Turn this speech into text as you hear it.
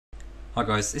Hi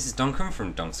guys, this is Duncan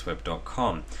from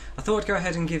dunksweb.com. I thought I'd go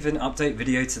ahead and give an update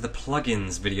video to the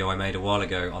plugins video I made a while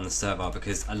ago on the server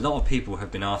because a lot of people have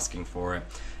been asking for it.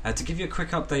 To give you a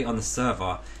quick update on the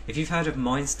server, if you've heard of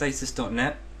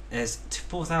mindstatus.net, there's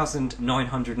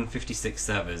 4,956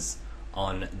 servers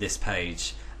on this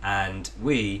page, and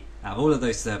we, out of all of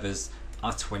those servers,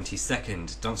 are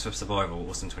 22nd, Dunksweb Survival,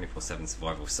 Awesome 24/7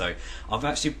 Survival. So I've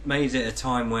actually made it a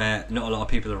time where not a lot of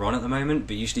people are on at the moment,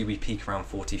 but usually we peak around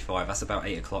 45. That's about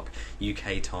 8 o'clock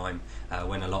UK time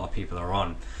when a lot of people are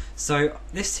on. So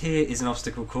this here is an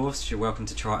obstacle course. You're welcome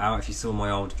to try it out. If you saw my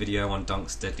old video on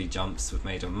Dunk's Deadly Jumps, we've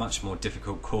made a much more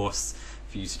difficult course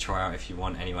for you to try out if you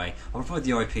want. Anyway, I'll provide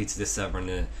the IP to this server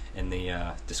in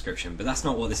the description, but that's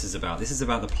not what this is about. This is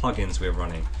about the plugins we're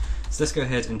running. So let's go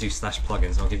ahead and do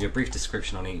 /plugins, and I'll give you a brief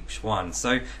description on each one.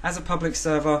 So as a public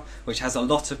server, which has a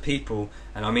lot of people,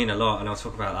 and I mean a lot, and I'll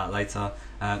talk about that later,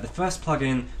 the first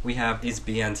plugin we have is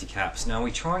Be Anti-Caps. Now we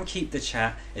try and keep the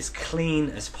chat as clean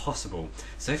as possible.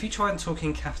 So if you try and talk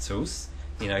in capitals,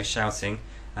 you know, shouting,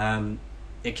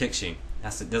 it kicks you.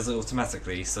 It does it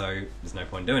automatically, so there's no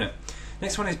point doing it.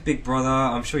 Next one is Big Brother.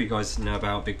 I'm sure you guys know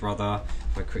about Big Brother.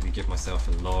 If I quickly give myself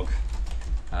a log.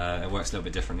 It works a little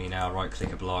bit differently now. Right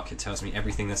click a block, it tells me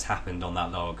everything that's happened on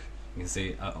that log. You can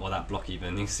see, or that block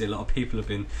even. You can see a lot of people have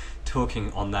been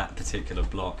talking on that particular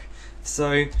block.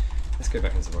 So let's go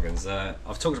back into plugins.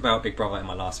 I've talked about Big Brother in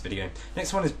my last video.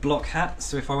 Next one is Block Hat.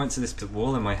 So if I went to this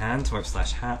wall in my hand, type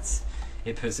 /hat,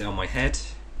 it puts it on my head.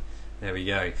 There we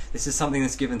go. This is something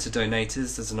that's given to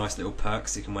donators. There's a nice little perk,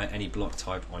 so you can wear any block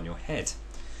type on your head.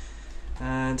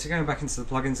 And to going back into the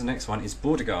plugins, the next one is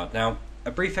Border Guard. Now, a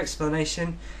brief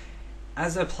explanation.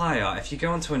 As a player, if you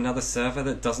go onto another server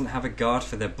that doesn't have a guard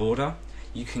for their border,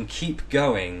 you can keep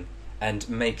going and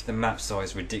make the map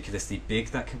size ridiculously big.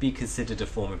 That can be considered a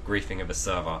form of griefing of a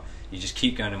server. You just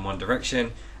keep going in one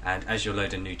direction, and as you're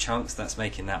loading new chunks, that's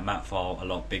making that map file a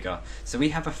lot bigger. So we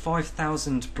have a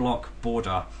 5,000 block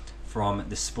border from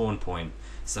the spawn point,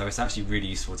 so it's actually really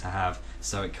useful to have,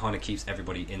 so it kind of keeps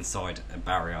everybody inside a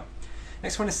barrier.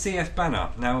 Next one is CF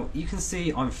Banner. Now you can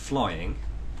see I'm flying,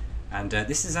 and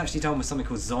this is actually done with something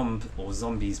called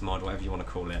Zombies mod, whatever you want to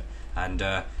call it, and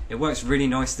it works really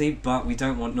nicely, but we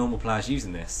don't want normal players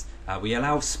using this. We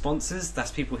allow sponsors,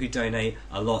 that's people who donate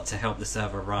a lot to help the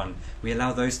server run. We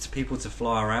allow those people to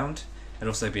fly around and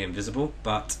also be invisible,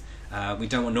 but we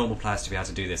don't want normal players to be able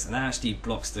to do this, and that actually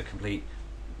blocks the complete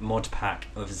mod pack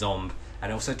of Zomb,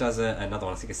 and it also does another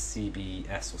one, I think it's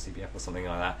CBS or CBF or something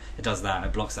like that. It does that,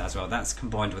 it blocks that as well. That's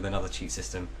combined with another cheat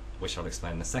system, which I'll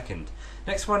explain in a second.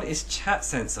 Next one is Chat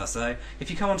Censor. So if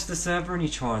you come onto the server and you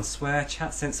try and swear,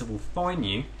 Chat Censor will fine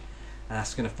you, and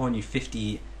that's going to fine you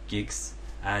 50 gigs,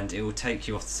 and it will take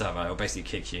you off the server. It will basically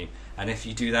kick you, and if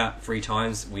you do that 3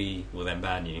 times, we will then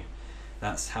ban you.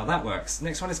 That's how that works.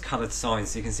 Next one is coloured signs.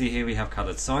 So you can see here we have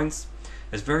coloured signs.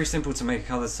 It's very simple to make a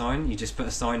coloured sign. You just put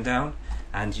a sign down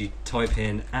and you type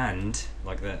in "and,"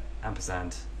 like the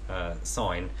ampersand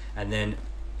sign, and then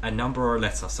a number or a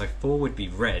letter. So 4 would be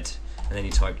red, and then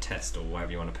you type test or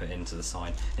whatever you want to put into the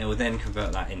sign. It will then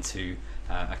convert that into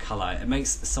a colour. It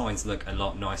makes the signs look a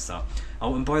lot nicer.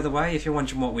 Oh, and by the way, if you're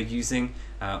wondering what we're using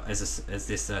as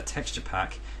this texture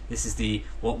pack, this is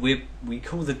what we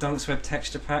call the Dunksweb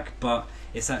texture pack, but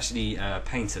it's actually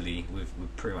Painterly. We've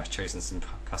pretty much chosen some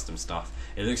custom stuff.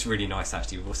 It looks really nice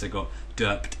actually. We've also got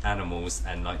derped animals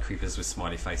and like creepers with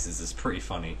smiley faces. It's pretty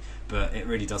funny, but it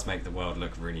really does make the world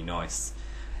look really nice.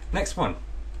 Next one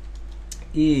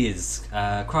is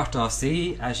Craft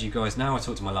RC. As you guys know, I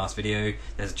talked in my last video,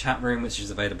 there's a chat room which is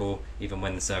available even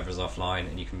when the server is offline,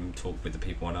 and you can talk with the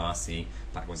people on RC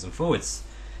backwards and forwards.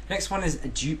 Next one is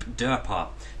Dupe Derper.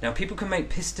 Now people can make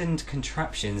pistoned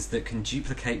contraptions that can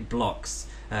duplicate blocks.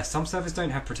 Some servers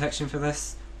don't have protection for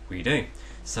this, we do.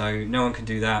 So no one can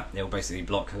do that. It'll basically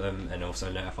block them and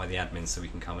also notify the admins so we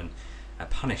can come and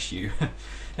punish you.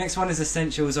 Next one is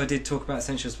Essentials. I did talk about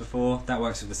Essentials before. That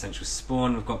works with Essentials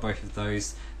Spawn. We've got both of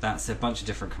those. That's a bunch of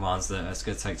different commands that it's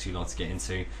going to take too long to get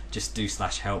into. Just do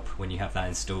 /help when you have that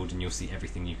installed and you'll see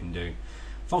everything you can do.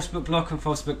 False Book Block and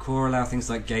False Book Core allow things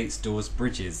like gates, doors,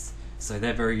 bridges. So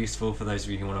they're very useful for those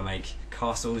of you who want to make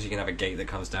castles. You can have a gate that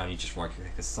comes down, you just right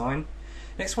click a sign.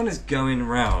 Next one is Going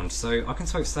Round. So I can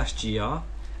type /gr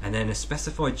and then a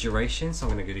specified duration, so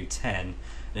I'm going to go do 10,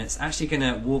 and it's actually going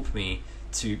to warp me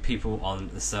to people on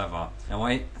the server. Now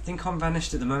I think I'm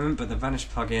vanished at the moment, but the vanish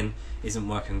plugin isn't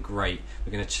working great.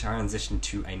 We're going to transition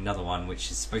to another one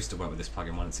which is supposed to work with this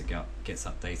plugin once it gets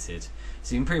updated.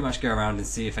 So you can pretty much go around and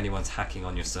see if anyone's hacking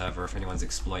on your server, if anyone's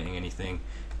exploiting anything.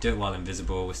 Do it while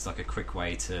invisible. It's like a quick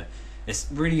way to It's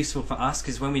really useful for us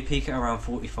because when we peak at around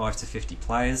 45 to 50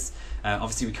 players,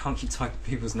 obviously we can't keep typing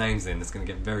people's names in. It's going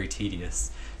to get very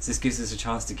tedious. So this gives us a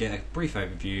chance to get a brief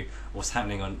overview of what's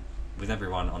happening with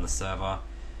everyone on the server.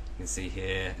 You can see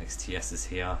here XTS is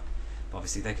here, but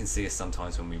obviously they can see us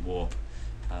sometimes when we warp.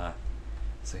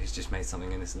 So he's just made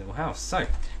something in this little house. So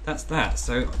that's that.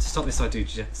 So to stop this, I do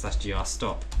 /gr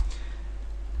stop.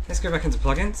 Let's go back into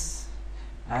plugins.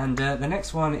 And the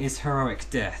next one is Heroic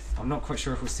Death. I'm not quite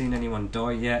sure if we've seen anyone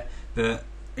die yet, but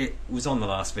it was on the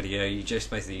last video. You just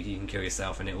basically, you can kill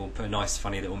yourself and it will put a nice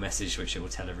funny little message which it will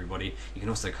tell everybody. You can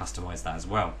also customize that as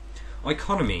well.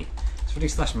 Economy. It's really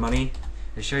 /money.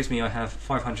 It shows me I have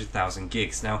 500,000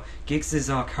 gigs. Now, gigs is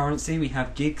our currency. We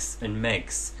have gigs and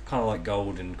megs, kind of like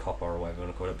gold and copper or whatever you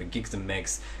want to call it, but gigs and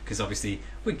megs, because obviously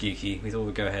we're geeky, we thought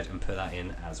we'd go ahead and put that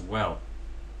in as well.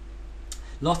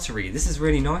 Lottery. This is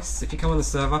really nice. If you come on the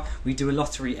server, we do a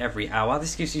lottery every hour.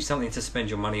 This gives you something to spend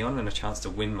your money on and a chance to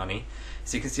win money.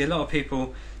 So you can see a lot of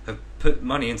people have put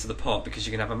money into the pot because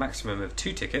you can have a maximum of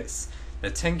 2 tickets. They're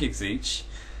 10 gigs each.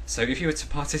 So if you were to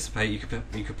participate, you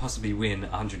could possibly win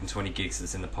 120 gigs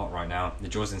that's in the pot right now. The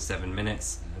draw's in 7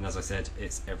 minutes, and as I said,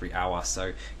 it's every hour.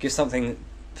 So give something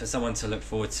for someone to look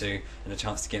forward to and a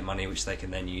chance to get money, which they can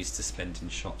then use to spend in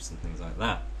shops and things like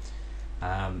that.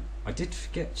 I did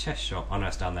forget chess shop. Oh no,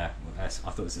 it's down there. I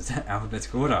thought this was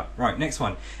alphabetical order. Right, next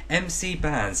one. MC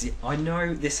bans. I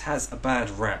know this has a bad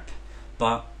rep,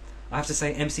 but I have to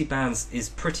say MC bans is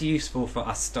pretty useful for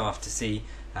us staff to see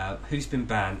who's been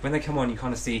banned. When they come on, you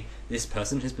kind of see this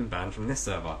person has been banned from this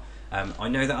server. I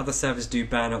know that other servers do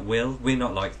ban at will. We're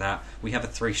not like that. We have a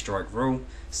 3-strike rule,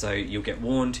 so you'll get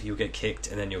warned, you'll get kicked,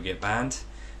 and then you'll get banned.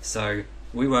 So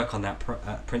we work on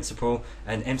that principle,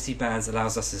 and MC bans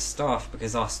allows us as staff,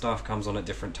 because our staff comes on at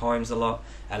different times a lot,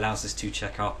 allows us to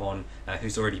check up on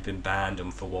who's already been banned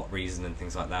and for what reason and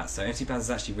things like that. So MC bans is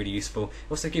actually really useful.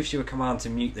 It also gives you a command to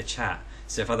mute the chat,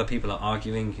 so if other people are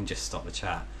arguing, you can just stop the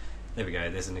chat. There we go,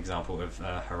 there's an example of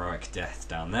Heroic Death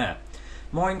down there.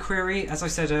 Mine Query, as I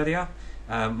said earlier,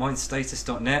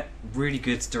 minestatus.net, really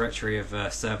good directory of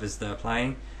servers that are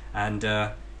playing, and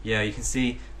yeah, you can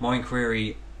see Mine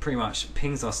Query pretty much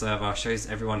pings our server, shows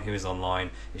everyone who is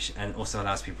online, and also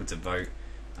allows people to vote.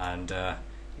 And you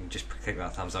can just click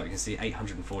that thumbs up. You can see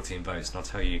 814 votes, and I'll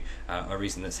tell you a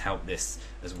reason that's helped this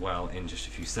as well in just a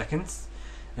few seconds.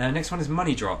 Next one is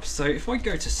Money Drops. So if I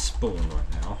go to Spawn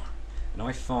right now, and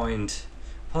I find,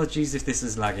 apologies if this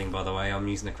is lagging by the way, I'm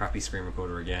using a crappy screen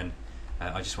recorder again.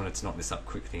 I just wanted to knock this up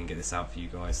quickly and get this out for you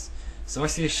guys. So I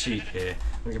see a sheep here.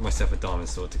 I'm going to give myself a diamond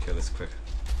sword to kill this quick.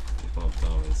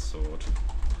 Diamond sword.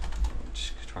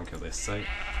 Just try and kill this. So,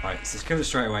 right, so let's kill it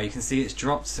straight away. You can see it's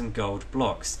dropped some gold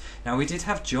blocks. Now we did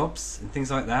have jobs and things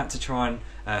like that to try and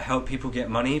help people get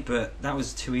money, but that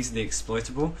was too easily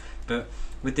exploitable. But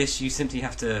with this, you simply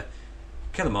have to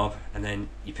kill a mob and then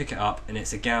you pick it up, and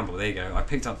it's a gamble. There you go. I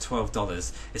picked up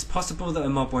 $12. It's possible that a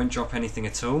mob won't drop anything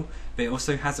at all, but it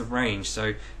also has a range.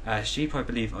 So sheep, I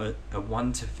believe, are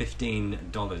 $1 to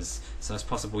 $15. So it's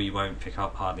possible you won't pick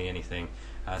up hardly anything.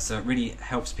 So it really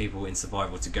helps people in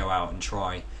survival to go out and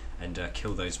try and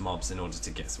kill those mobs in order to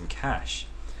get some cash.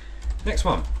 Next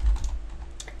one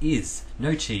is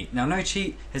No Cheat. Now No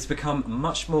Cheat has become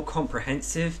much more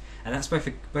comprehensive, and that's both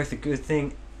a good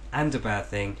thing and a bad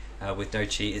thing. With No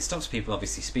Cheat, it stops people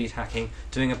obviously speed hacking,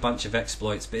 doing a bunch of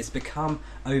exploits, but it's become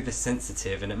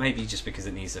oversensitive, and it may be just because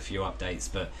it needs a few updates,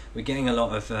 but we're getting a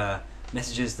lot of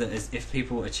messages that as if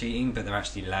people are cheating but they're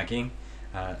actually lagging.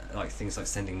 Like things like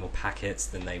sending more packets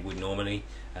than they would normally.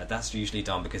 That's usually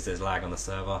done because there's lag on the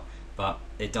server, but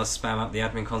it does spam up the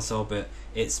admin console, but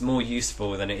it's more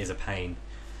useful than it is a pain.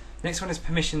 Next one is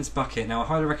Permissions Bukkit. Now I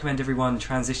highly recommend everyone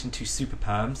transition to Super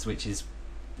Perms, which is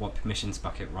what Permissions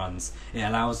Bukkit runs. It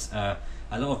allows a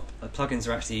lot of plugins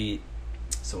are actually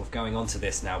sort of going onto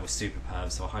this now with Super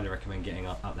Perms, so I highly recommend getting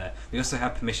up there. We also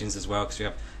have permissions as well because we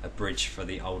have a bridge for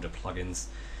the older plugins.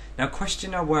 Now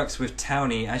Questioner works with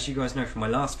Townie. As you guys know from my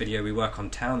last video, we work on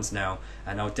towns now,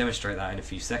 and I'll demonstrate that in a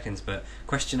few seconds, but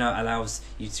Questioner allows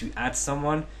you to add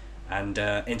someone and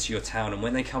into your town, and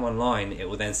when they come online it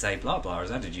will then say blah blah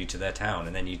has added you to their town,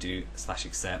 and then you do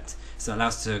 /accept, so it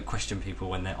allows to question people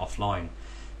when they're offline.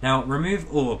 Now remove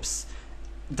orbs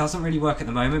doesn't really work at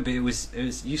the moment, but it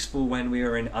was useful when we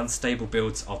were in unstable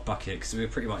builds of Bukkit, because we were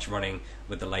pretty much running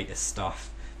with the latest stuff.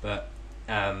 But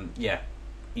yeah,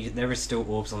 there is still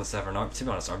orbs on the server, and to be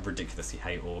honest I ridiculously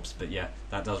hate orbs, but yeah,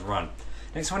 that does run.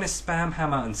 Next one is Spam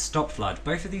Hammer and Stop Flood.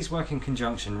 Both of these work in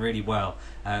conjunction really well.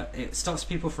 It stops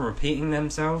people from repeating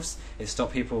themselves, it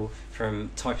stops people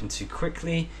from typing too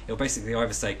quickly. It'll basically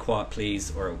either say quiet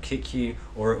please, or it will kick you,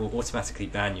 or it will automatically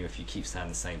ban you if you keep saying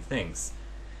the same things.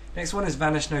 Next one is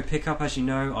vanish no pickup. As you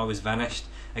know, I was vanished.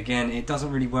 Again, it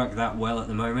doesn't really work that well at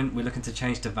the moment. We're looking to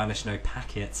change to vanish no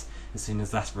packet as soon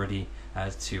as that's ready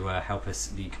to help us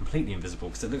be completely invisible,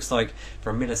 because it looks like for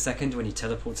a millisecond when you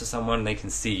teleport to someone they can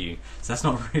see you, so that's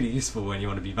not really useful when you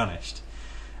want to be vanished.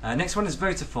 Next one is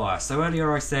Votive Fire. So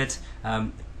earlier I said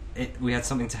we had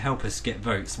something to help us get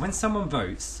votes. When someone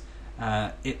votes,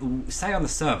 it will say on the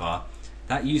server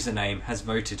that username has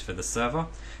voted for the server.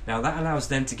 Now that allows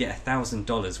them to get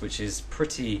 $1,000, which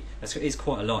is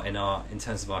quite a lot in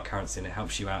terms of our currency, and it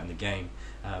helps you out in the game.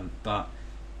 But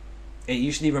it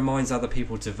usually reminds other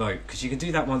people to vote, because you can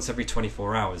do that once every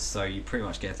 24 hours, so you pretty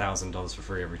much get $1,000 for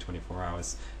free every 24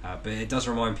 hours. But it does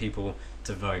remind people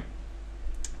to vote.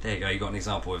 There you go, you got an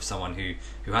example of someone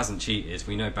who hasn't cheated.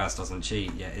 We know Baz doesn't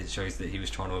cheat, yet it shows that he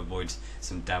was trying to avoid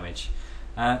some damage.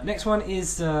 Next one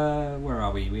is, where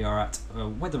are we? We are at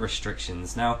weather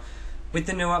restrictions. Now, with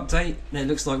the new update, it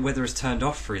looks like weather is turned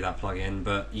off through that plugin,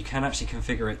 but you can actually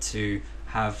configure it to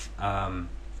have,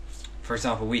 for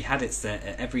example, we had it set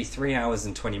at every 3 hours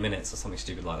and 20 minutes or something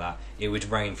stupid like that. It would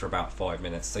rain for about 5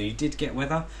 minutes, so you did get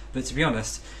weather, but to be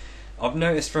honest, I've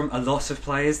noticed from a lot of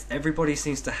players, everybody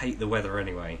seems to hate the weather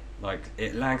anyway. Like,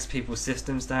 it lags people's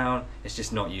systems down, it's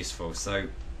just not useful, so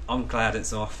I'm glad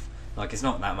it's off. Like, it's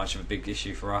not that much of a big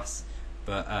issue for us,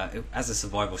 but as a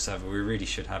survival server we really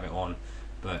should have it on.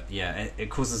 But yeah, it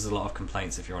causes a lot of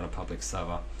complaints if you're on a public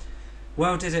server.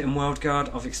 World Edit and World Guard,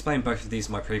 I've explained both of these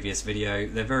in my previous video.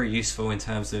 They're very useful in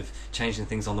terms of changing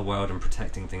things on the world and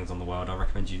protecting things on the world. I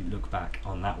recommend you look back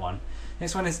on that one.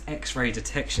 Next one is X-ray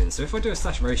detection. So if I do a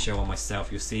slash ratio on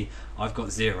myself, you'll see I've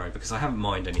got 0 because I haven't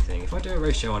mined anything. If I do a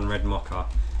ratio on Red Mocha,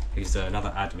 who's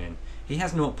another admin, he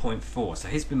has 0.4, so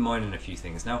he's been mining a few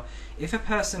things. Now, if a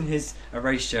person has a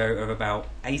ratio of about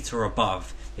 8 or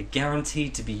above, they're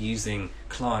guaranteed to be using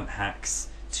client hacks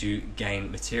to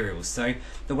gain materials. So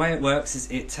the way it works is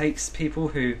it takes people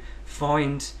who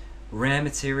find rare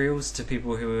materials to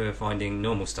people who are finding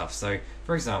normal stuff. So,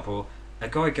 for example, a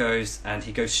guy goes and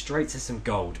he goes straight to some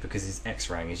gold because he's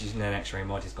X-raying. He's using an X-ray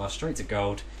mod. He's gone straight to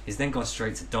gold. He's then gone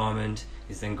straight to diamond.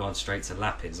 He's then gone straight to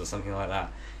lapids or something like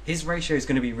that. His ratio is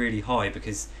going to be really high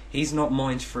because he's not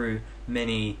mined through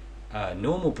many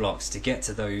normal blocks to get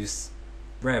to those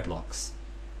rare blocks.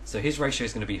 So his ratio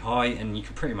is going to be high, and you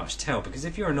can pretty much tell, because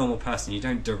if you're a normal person, you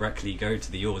don't directly go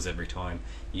to the ores every time.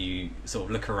 You sort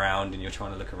of look around, and you're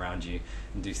trying to look around you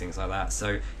and do things like that.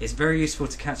 So it's very useful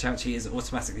to catch out cheaters. It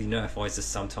automatically notifies us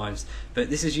sometimes, but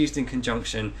this is used in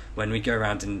conjunction when we go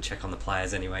around and check on the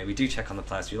players anyway. We do check on the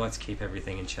players. We like to keep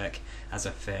everything in check as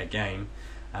a fair game,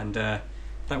 and that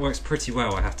works pretty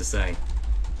well, I have to say.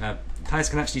 Players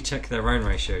can actually check their own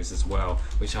ratios as well,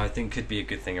 which I think could be a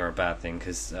good thing or a bad thing,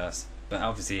 because but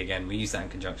obviously, again, we use that in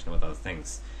conjunction with other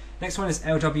things. Next one is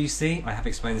LWC. I have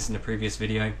explained this in a previous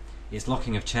video. It's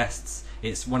locking of chests.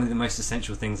 It's one of the most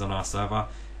essential things on our server.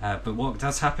 But what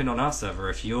does happen on our server,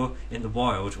 if you're in the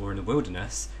wild or in the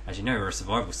wilderness, as you know, we're a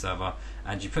survival server,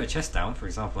 and you put a chest down, for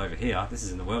example over here, this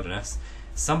is in the wilderness,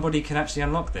 somebody can actually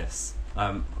unlock this.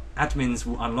 Admins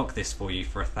will unlock this for you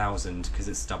for 1,000 because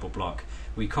it's double block.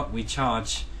 We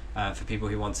charge for people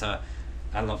who want to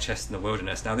unlock chests in the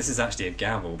wilderness. Now this is actually a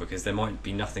gamble because there might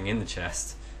be nothing in the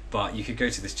chest, but you could go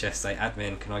to this chest, say,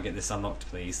 admin, can I get this unlocked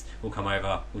please? We'll come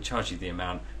over, we'll charge you the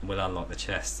amount, and we'll unlock the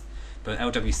chest. But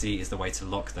LWC is the way to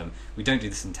lock them. We don't do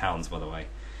this in towns, by the way.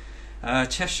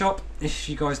 Chest shop, if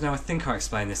you guys know, I think I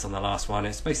explained this on the last one.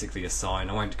 It's basically a sign.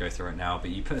 I won't go through it now, but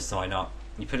you put a sign up,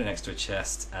 you put it next to a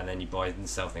chest, and then you buy and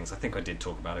sell things. I think I did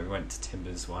talk about it. We went to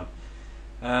Timber's one.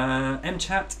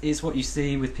 M-chat is what you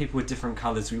see with people with different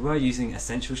colours. We were using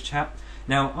Essentials chat.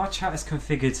 Now our chat is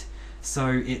configured so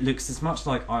it looks as much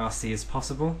like IRC as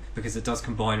possible, because it does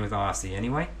combine with IRC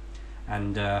anyway.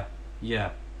 And yeah,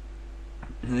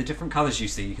 and the different colours you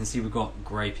see, you can see we've got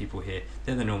grey people here.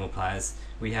 They're the normal players.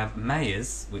 We have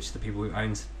mayors, which are the people who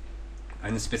own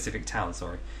the specific town,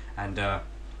 sorry, and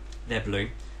they're blue.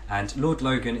 And Lord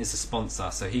Logan is a sponsor,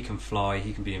 so he can fly,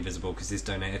 he can be invisible, because he's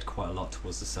donated quite a lot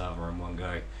towards the server in one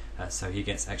go. So he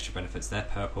gets extra benefits. They're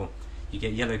purple. You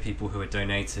get yellow people who are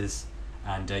donators,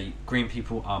 and green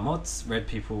people are mods, red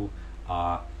people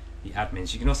are the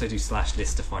admins. You can also do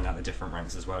 /list to find out the different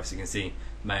ranks as well. So you can see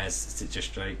Mayor's, Citrus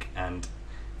Drake, and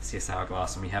CS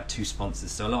Hourglass, and we have 2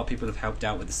 sponsors. So a lot of people have helped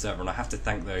out with the server, and I have to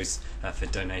thank those for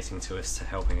donating to us, to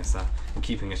helping us and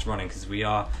keeping us running, because we're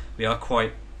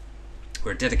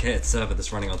a dedicated server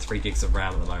that's running on 3 gigs of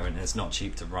RAM at the moment, and it's not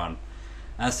cheap to run.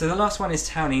 So the last one is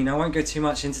Townie. Now I won't go too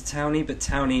much into Townie, but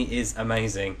Townie is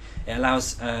amazing. It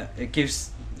allows, it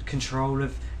gives control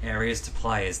of areas to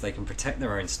players. They can protect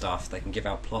their own stuff, they can give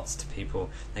out plots to people,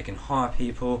 they can hire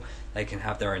people, they can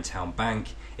have their own town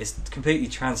bank. It's completely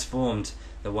transformed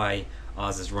the way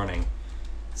ours is running.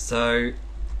 So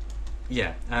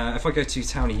yeah, if I go to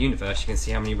Townie Universe, you can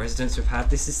see how many residents we've had.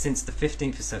 This is since the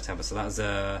 15th of September, so that was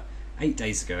 8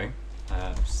 days ago.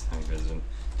 Townie resident,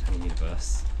 Townie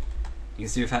Universe. You can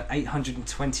see we've had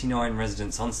 829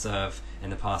 residents on serve in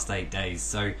the past 8 days,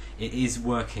 so it is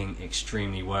working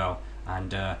extremely well.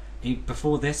 And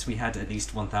before this, we had at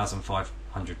least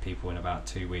 1,500 people in about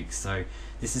 2 weeks, so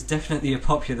this is definitely a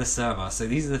popular server. So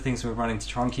these are the things we're running to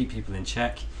try and keep people in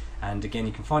check. And again,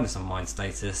 you can find us on Mine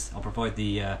Status. I'll provide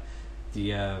the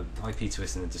IP to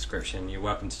us in the description. You're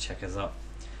welcome to check us up.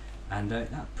 And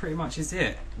that pretty much is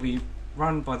it. We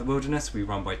run by the wilderness, we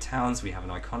run by towns, we have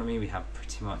an economy, we have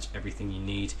pretty much everything you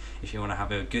need if you want to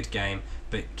have a good game,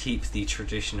 but keep the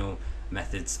traditional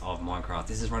methods of Minecraft.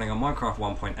 This is running on Minecraft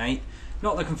 1.8.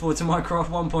 Not looking forward to Minecraft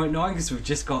 1.9 because we've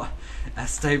just got a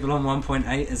stable on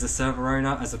 1.8 as a server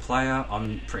owner, as a player.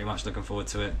 I'm pretty much looking forward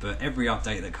to it, but every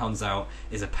update that comes out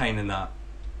is a pain in that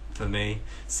for me.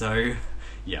 So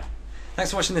yeah.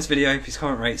 Thanks for watching this video. Please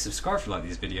comment, rate, subscribe if you like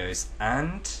these videos,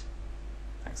 and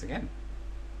thanks again.